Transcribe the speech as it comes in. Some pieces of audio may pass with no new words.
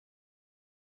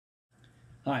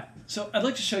Hi. So I'd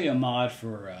like to show you a mod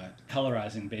for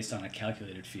colorizing based on a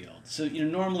calculated field. So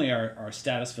normally our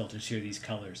status filters here, these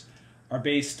colors, are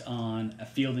based on a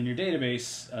field in your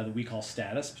database that we call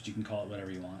status, but you can call it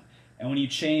whatever you want. And when you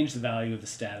change the value of the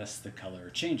status, the color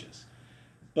changes.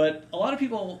 But a lot of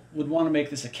people would want to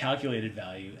make this a calculated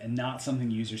value and not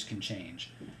something users can change.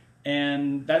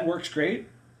 And that works great,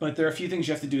 but there are a few things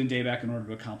you have to do in DayBack in order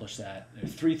to accomplish that. There are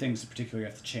three things in particular you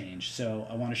have to change, so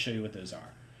I want to show you what those are.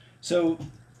 So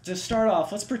to start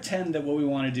off, let's pretend that what we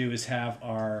want to do is have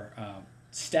our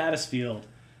status field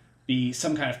be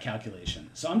some kind of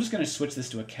calculation. So I'm just going to switch this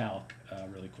to a calc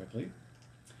really quickly.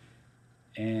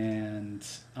 And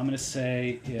I'm going to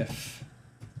say if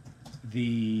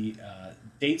the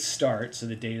date start, so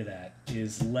the date of that,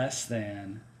 is less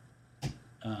than,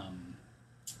 let's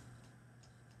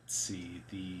see,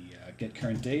 the get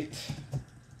current date,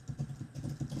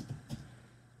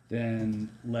 then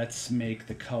let's make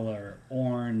the color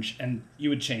orange. And you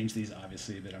would change these,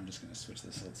 obviously, but I'm just going to switch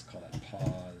this. So let's call that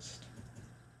paused.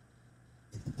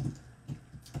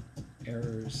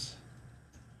 Errors.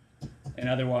 And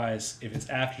otherwise, if it's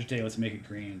after today, let's make it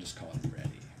green and just call it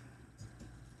ready.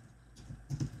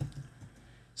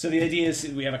 So the idea is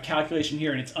we have a calculation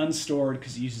here, and it's unstored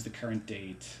because it uses the current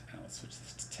date. Let's switch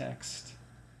this to text.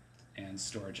 And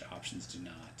storage options do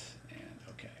not. And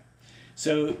OK.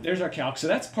 So there's our calc. So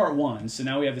that's part one. So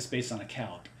now we have this based on a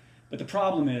calc. But the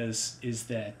problem is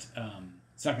that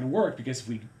it's not going to work, because if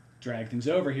we drag things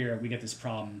over here, we get this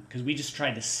problem because we just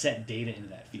tried to set data into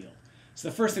that field. So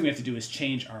the first thing we have to do is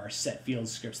change our SetField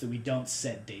scripts so that we don't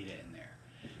set data in there.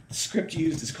 The script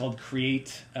used is called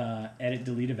create edit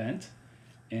delete event.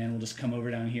 And we'll just come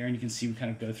over down here, and you can see we kind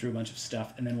of go through a bunch of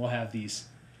stuff, and then we'll have these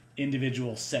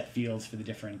individual set fields for the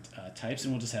different types,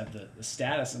 and we'll just have the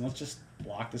status, and let's just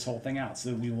block this whole thing out so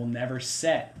that we will never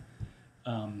set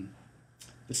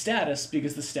the status,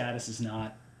 because the status is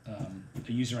not a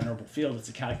user enterable field, it's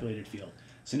a calculated field.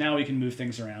 So now we can move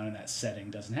things around and that setting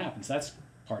doesn't happen. So that's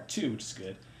part two, which is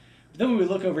good. But then when we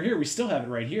look over here, we still have it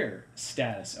right here,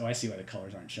 status. Oh, I see why the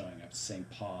colors aren't showing up. It's saying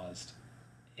paused,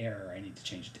 error. I need to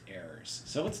change it to errors.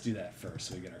 So let's do that first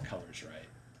so we get our colors right.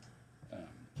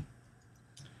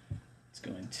 Let's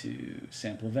go into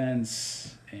sample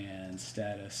events and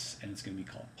status, and it's going to be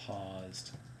called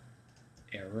paused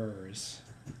errors.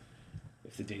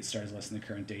 If the date starts less than the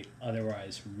current date,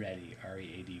 otherwise ready,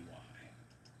 R-E-A-D-Y.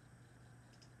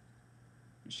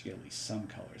 We should get at least some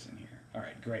colors in here. All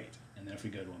right, great. And then if we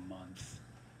go to a month,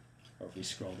 or if we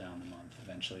scroll down the month,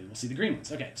 eventually we'll see the green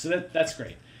ones. Okay, so that's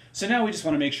great. So now we just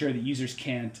want to make sure that users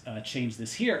can't change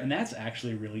this here, and that's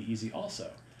actually really easy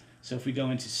also. So if we go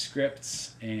into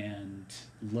scripts and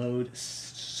load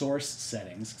source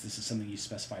settings, because this is something you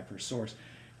specify per source,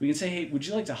 we can say, hey, would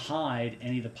you like to hide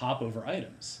any of the popover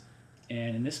items?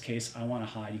 And in this case, I want to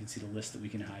hide, you can see the list that we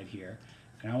can hide here,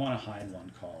 and I want to hide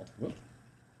one called, whoop,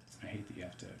 I hate that you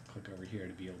have to click over here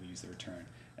to be able to use the return,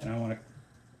 and I want to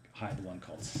hide the one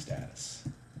called status.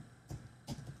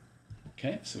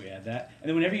 Okay, so we add that. And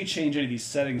then whenever you change any of these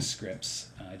settings scripts,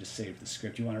 I just saved the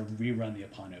script, you want to rerun the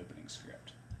upon opening script.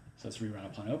 So let's rerun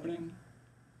upon opening.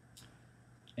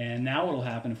 And now what will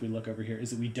happen if we look over here is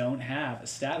that we don't have a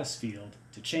status field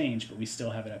to change, but we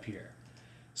still have it up here.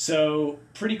 So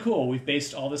pretty cool. We've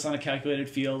based all this on a calculated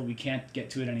field. We can't get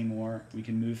to it anymore. We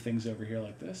can move things over here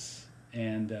like this,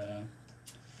 and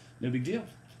no big deal.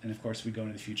 And of course, we go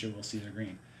into the future, we'll see they're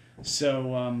green.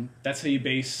 So that's how you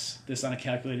base this on a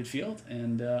calculated field,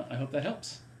 and I hope that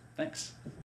helps. Thanks.